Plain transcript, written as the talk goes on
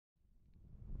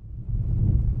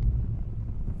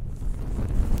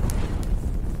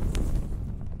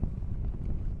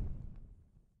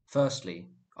Firstly,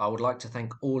 I would like to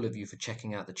thank all of you for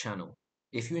checking out the channel.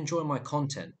 If you enjoy my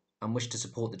content and wish to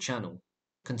support the channel,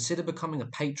 consider becoming a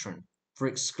patron for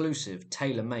exclusive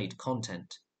tailor-made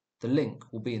content. The link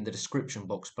will be in the description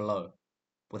box below.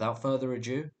 Without further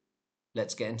ado,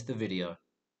 let's get into the video.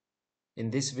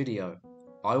 In this video,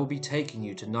 I will be taking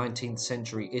you to 19th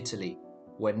century Italy,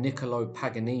 where Niccolo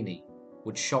Paganini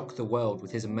would shock the world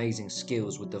with his amazing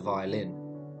skills with the violin.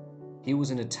 He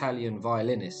was an Italian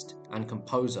violinist and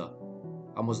composer,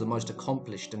 and was the most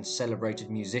accomplished and celebrated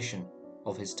musician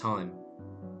of his time.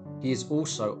 He is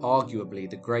also arguably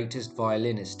the greatest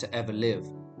violinist to ever live,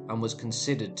 and was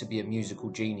considered to be a musical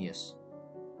genius.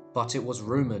 But it was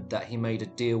rumoured that he made a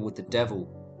deal with the devil,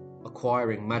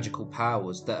 acquiring magical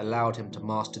powers that allowed him to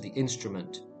master the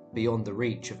instrument beyond the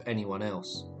reach of anyone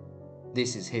else.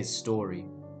 This is his story.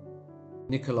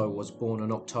 Niccolo was born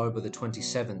on October the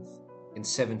 27th in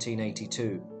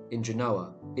 1782 in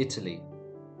Genoa, Italy.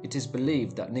 It is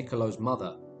believed that Niccolo's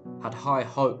mother had high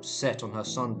hopes set on her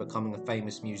son becoming a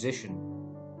famous musician.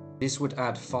 This would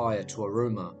add fire to a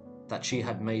rumour that she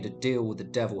had made a deal with the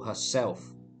devil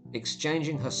herself,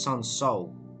 exchanging her son's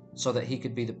soul so that he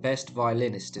could be the best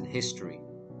violinist in history.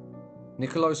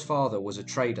 Niccolo's father was a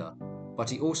trader, but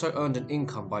he also earned an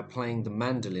income by playing the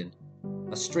mandolin,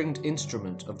 a stringed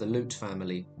instrument of the lute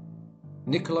family.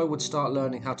 Niccolo would start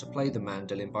learning how to play the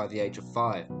mandolin by the age of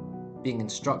 5, being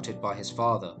instructed by his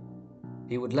father.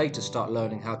 He would later start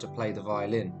learning how to play the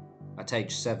violin at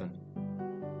age 7.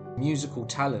 Musical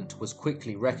talent was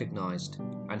quickly recognized,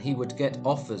 and he would get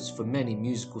offers for many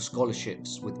musical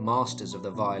scholarships with masters of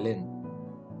the violin.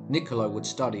 Niccolo would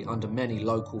study under many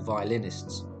local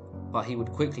violinists, but he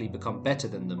would quickly become better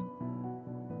than them.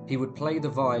 He would play the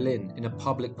violin in a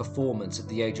public performance at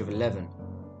the age of 11.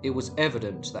 It was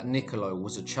evident that Niccolo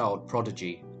was a child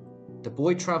prodigy. The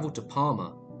boy travelled to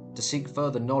Parma to seek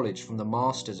further knowledge from the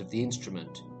masters of the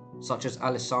instrument, such as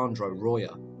Alessandro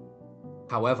Roya.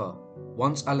 However,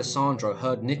 once Alessandro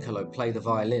heard Niccolo play the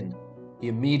violin, he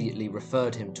immediately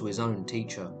referred him to his own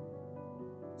teacher.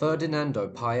 Ferdinando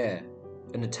Paer,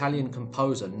 an Italian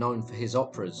composer known for his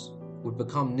operas, would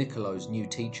become Niccolo's new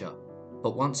teacher,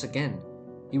 but once again,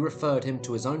 he referred him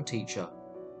to his own teacher,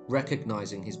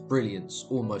 recognizing his brilliance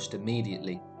almost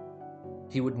immediately.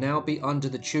 He would now be under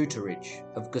the tutorage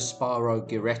of Gasparo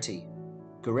Giretti.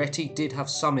 Giretti did have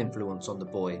some influence on the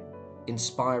boy,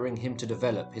 inspiring him to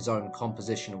develop his own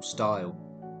compositional style.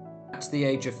 At the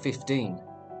age of 15,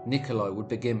 Niccolo would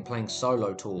begin playing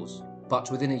solo tours, but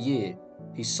within a year,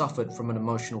 he suffered from an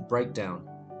emotional breakdown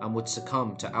and would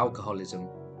succumb to alcoholism.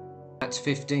 At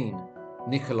 15,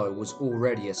 Niccolo was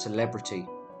already a celebrity.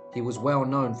 He was well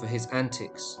known for his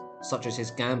antics, such as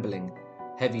his gambling,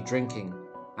 heavy drinking,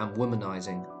 and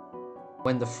womanizing.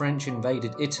 When the French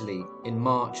invaded Italy in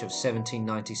March of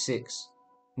 1796,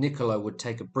 Niccolo would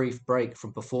take a brief break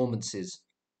from performances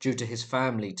due to his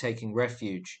family taking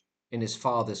refuge in his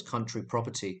father's country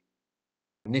property.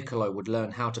 Niccolo would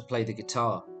learn how to play the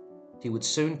guitar. He would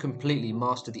soon completely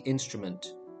master the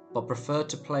instrument, but preferred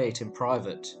to play it in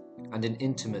private and in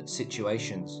intimate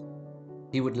situations.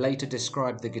 He would later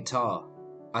describe the guitar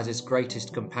as his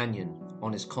greatest companion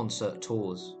on his concert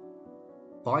tours.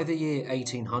 By the year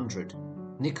 1800,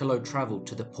 Niccolo travelled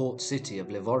to the port city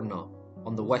of Livorno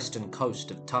on the western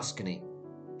coast of Tuscany.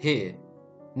 Here,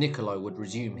 Niccolo would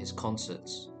resume his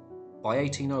concerts. By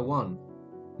 1801,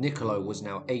 Niccolo was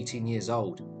now 18 years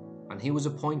old, and he was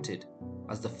appointed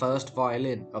as the first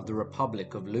violin of the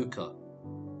Republic of Lucca,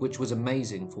 which was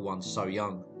amazing for one so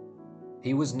young.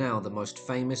 He was now the most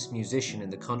famous musician in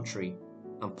the country,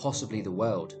 and possibly the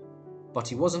world. But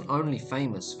he wasn't only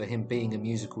famous for him being a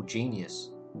musical genius.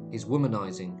 His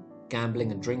womanizing,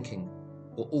 gambling and drinking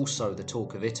were also the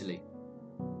talk of Italy.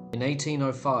 In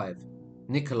 1805,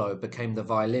 Niccolo became the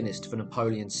violinist for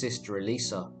Napoleon's sister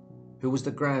Elisa, who was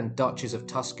the Grand Duchess of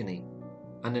Tuscany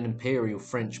and an imperial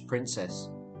French princess.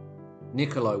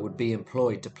 Niccolo would be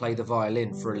employed to play the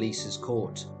violin for Elisa's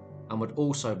court, and would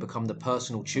also become the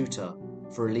personal tutor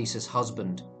for Elisa's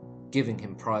husband, giving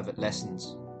him private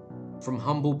lessons. From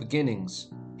humble beginnings,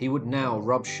 he would now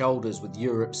rub shoulders with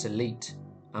Europe's elite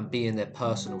and be in their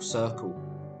personal circle.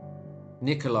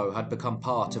 Niccolo had become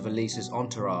part of Elisa's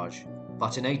entourage,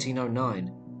 but in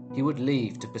 1809, he would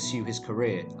leave to pursue his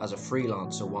career as a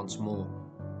freelancer once more.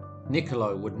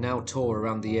 Niccolo would now tour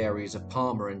around the areas of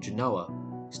Parma and Genoa,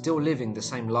 still living the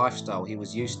same lifestyle he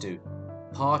was used to,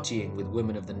 partying with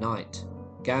women of the night,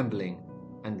 gambling,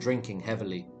 and drinking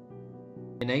heavily.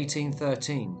 In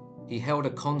 1813, he held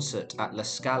a concert at La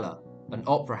Scala, an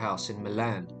opera house in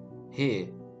Milan. Here,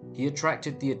 he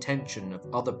attracted the attention of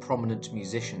other prominent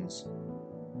musicians.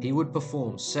 He would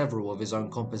perform several of his own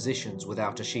compositions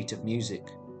without a sheet of music,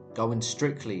 going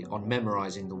strictly on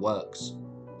memorizing the works.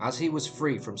 As he was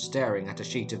free from staring at a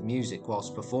sheet of music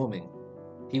whilst performing,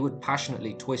 he would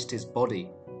passionately twist his body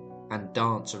and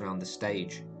dance around the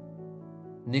stage.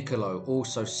 Niccolo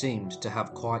also seemed to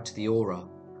have quite the aura,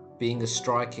 being a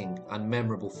striking and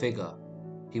memorable figure.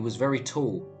 He was very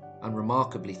tall and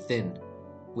remarkably thin,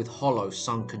 with hollow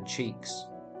sunken cheeks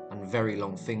and very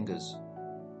long fingers.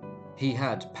 He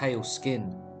had pale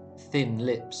skin, thin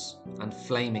lips and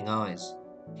flaming eyes.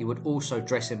 He would also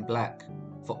dress in black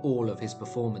for all of his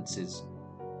performances.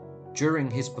 During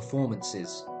his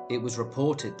performances, it was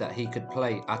reported that he could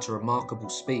play at a remarkable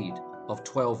speed of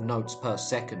 12 notes per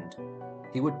second.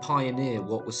 He would pioneer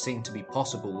what was seen to be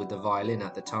possible with the violin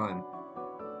at the time.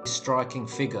 His striking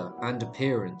figure and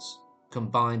appearance,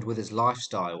 combined with his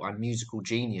lifestyle and musical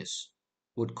genius,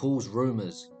 would cause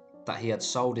rumours that he had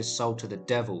sold his soul to the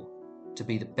devil to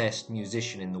be the best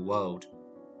musician in the world.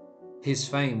 His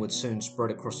fame would soon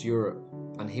spread across Europe,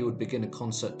 and he would begin a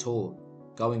concert tour,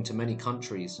 going to many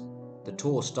countries. The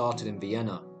tour started in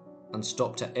Vienna and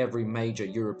stopped at every major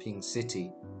European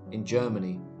city in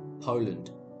Germany,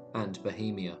 Poland, and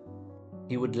Bohemia.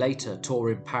 He would later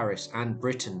tour in Paris and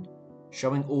Britain,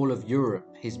 showing all of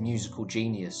Europe his musical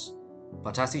genius.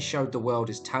 But as he showed the world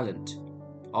his talent,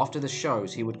 after the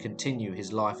shows he would continue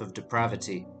his life of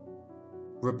depravity.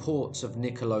 Reports of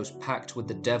Niccolo's pact with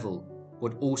the devil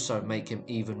would also make him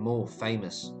even more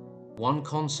famous. One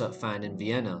concert fan in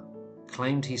Vienna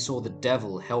claimed he saw the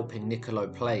devil helping Niccolo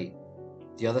play.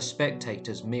 The other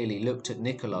spectators merely looked at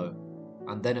Niccolo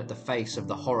and then at the face of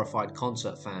the horrified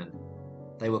concert fan.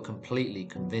 They were completely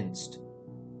convinced.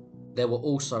 There were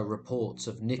also reports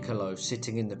of Niccolo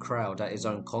sitting in the crowd at his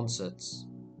own concerts.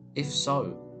 If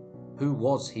so, who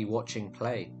was he watching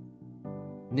play?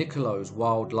 Niccolo's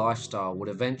wild lifestyle would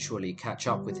eventually catch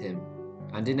up with him,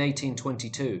 and in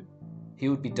 1822 he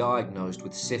would be diagnosed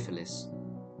with syphilis.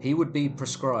 He would be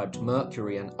prescribed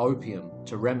mercury and opium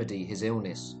to remedy his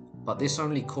illness, but this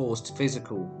only caused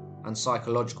physical and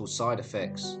psychological side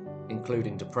effects,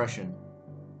 including depression.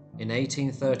 In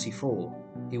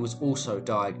 1834, he was also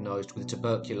diagnosed with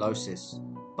tuberculosis,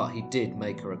 but he did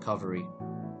make a recovery.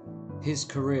 His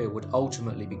career would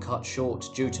ultimately be cut short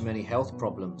due to many health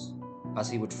problems, as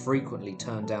he would frequently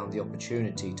turn down the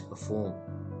opportunity to perform.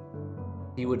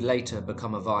 He would later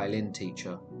become a violin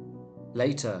teacher.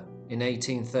 Later, in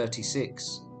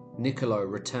 1836, Niccolo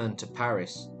returned to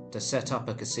Paris to set up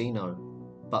a casino,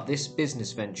 but this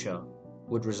business venture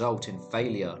would result in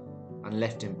failure and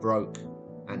left him broke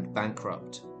and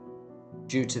bankrupt.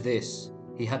 Due to this,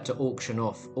 he had to auction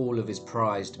off all of his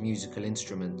prized musical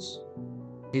instruments.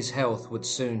 His health would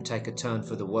soon take a turn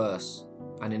for the worse,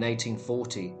 and in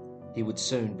 1840, he would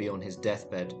soon be on his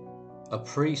deathbed. A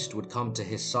priest would come to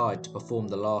his side to perform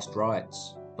the last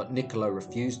rites, but Niccolo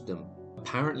refused them,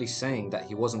 apparently saying that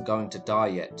he wasn't going to die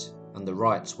yet and the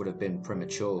rites would have been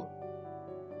premature.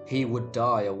 He would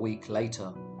die a week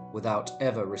later without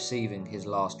ever receiving his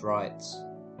last rites.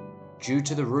 Due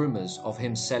to the rumours of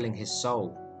him selling his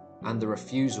soul and the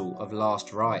refusal of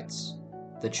last rites,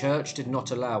 the church did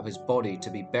not allow his body to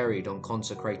be buried on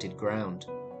consecrated ground.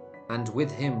 And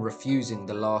with him refusing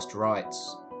the last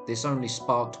rites, this only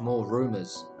sparked more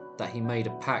rumours that he made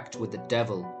a pact with the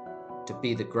devil to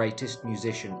be the greatest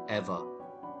musician ever.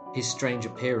 His strange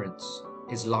appearance,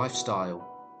 his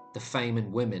lifestyle, the fame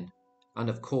and women, and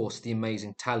of course the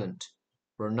amazing talent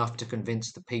were enough to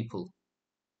convince the people.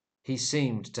 He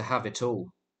seemed to have it all,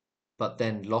 but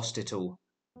then lost it all.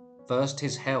 First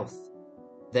his health,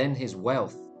 then his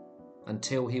wealth,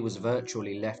 until he was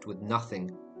virtually left with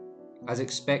nothing, as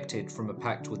expected from a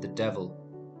pact with the devil,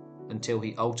 until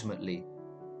he ultimately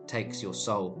takes your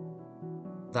soul.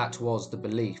 That was the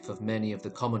belief of many of the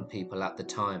common people at the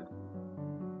time.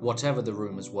 Whatever the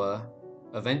rumours were,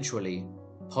 eventually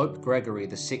Pope Gregory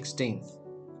XVI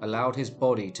allowed his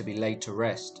body to be laid to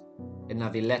rest in La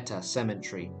Villetta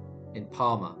Cemetery in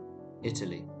Parma,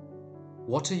 Italy.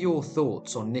 What are your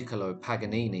thoughts on Niccolo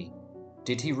Paganini?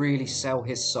 Did he really sell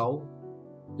his soul?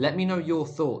 Let me know your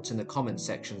thoughts in the comment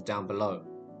sections down below.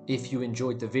 If you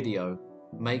enjoyed the video,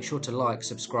 make sure to like,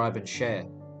 subscribe and share,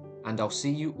 and I'll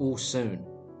see you all soon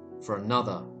for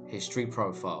another history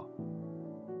profile.